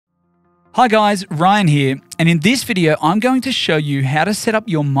Hi guys, Ryan here, and in this video I'm going to show you how to set up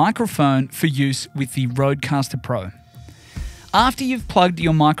your microphone for use with the RØDECaster Pro. After you've plugged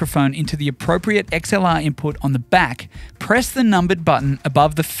your microphone into the appropriate XLR input on the back, press the numbered button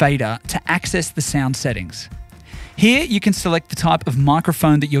above the fader to access the sound settings. Here you can select the type of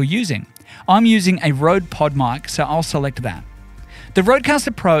microphone that you're using. I'm using a Rode Pod mic, so I'll select that. The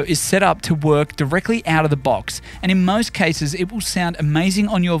RØDECaster Pro is set up to work directly out of the box, and in most cases it will sound amazing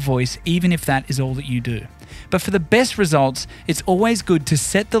on your voice even if that is all that you do. But for the best results, it's always good to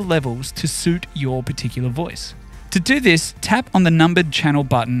set the levels to suit your particular voice. To do this, tap on the numbered channel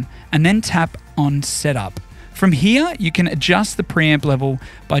button and then tap on Setup. From here, you can adjust the preamp level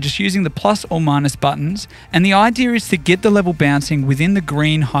by just using the plus or minus buttons, and the idea is to get the level bouncing within the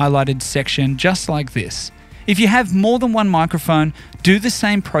green highlighted section just like this. If you have more than one microphone, do the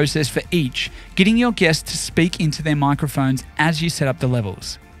same process for each, getting your guests to speak into their microphones as you set up the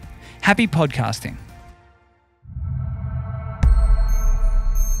levels. Happy podcasting.